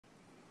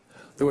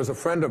There was a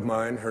friend of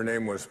mine, her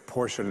name was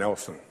Portia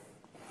Nelson.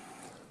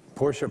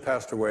 Portia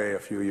passed away a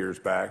few years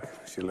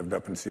back. She lived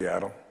up in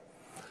Seattle.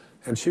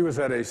 And she was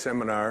at a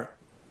seminar,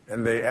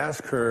 and they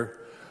asked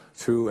her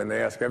to, and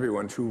they asked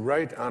everyone, to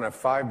write on a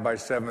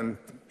 5x7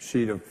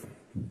 sheet of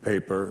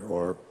paper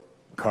or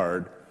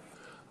card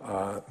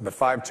the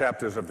 5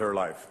 chapters of their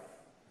life.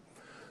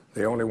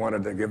 They only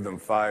wanted to give them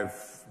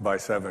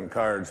 5x7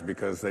 cards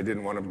because they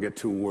didn't want them to get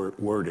too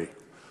wordy.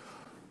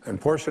 And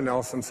Portia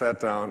Nelson sat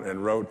down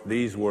and wrote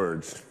these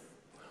words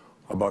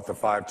about the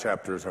 5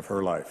 chapters of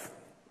her life.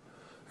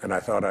 And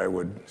I thought I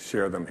would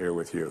share them here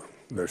with you.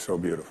 They're so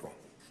beautiful.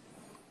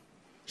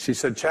 She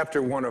said,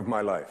 "Chapter 1 of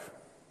my life.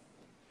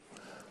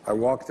 I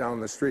walk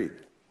down the street.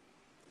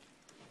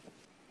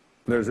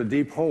 There's a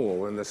deep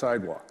hole in the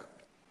sidewalk.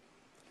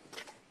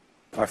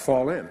 I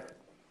fall in.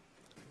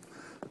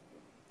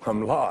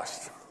 I'm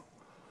lost.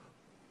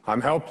 I'm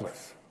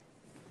helpless.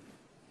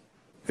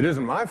 It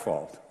isn't my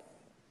fault.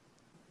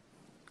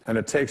 And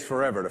it takes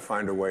forever to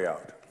find a way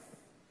out.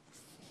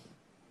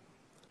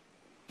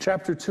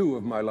 Chapter 2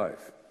 of my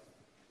life.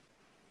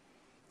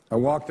 I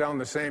walk down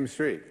the same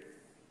street.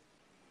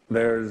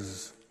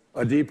 There's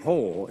a deep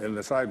hole in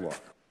the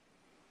sidewalk.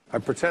 I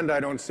pretend I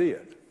don't see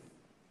it.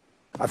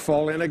 I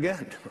fall in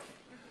again.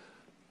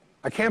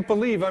 I can't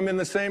believe I'm in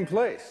the same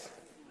place.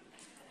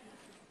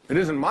 It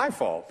isn't my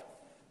fault.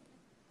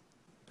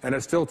 And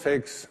it still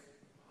takes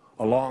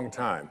a long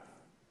time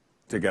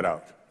to get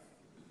out.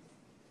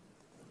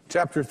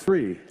 Chapter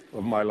 3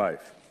 of my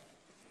life.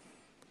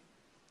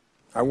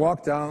 I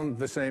walk down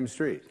the same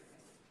street.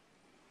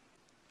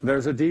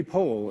 There's a deep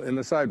hole in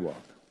the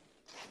sidewalk.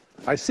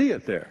 I see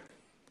it there.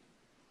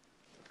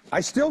 I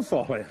still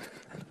fall in.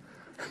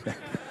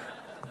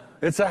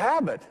 It's a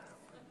habit.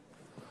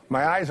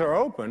 My eyes are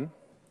open.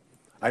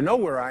 I know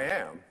where I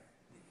am.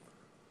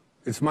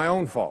 It's my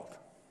own fault.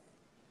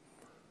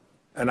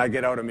 And I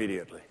get out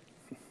immediately.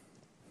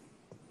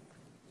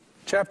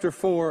 Chapter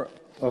 4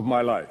 of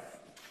my life.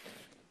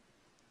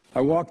 I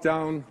walk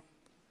down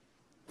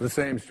the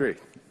same street.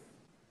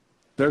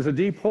 There's a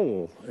deep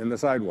hole in the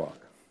sidewalk.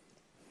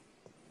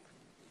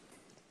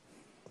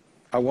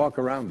 I walk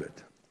around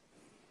it.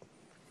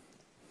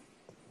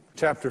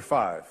 Chapter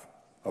 5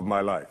 of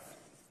my life.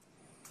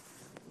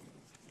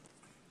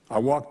 I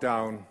walk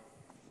down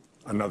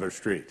another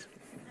street.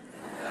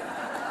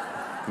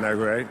 Isn't that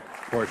great?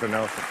 Portia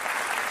Nelson.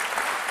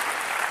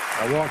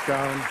 I walk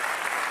down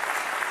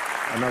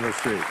another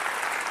street.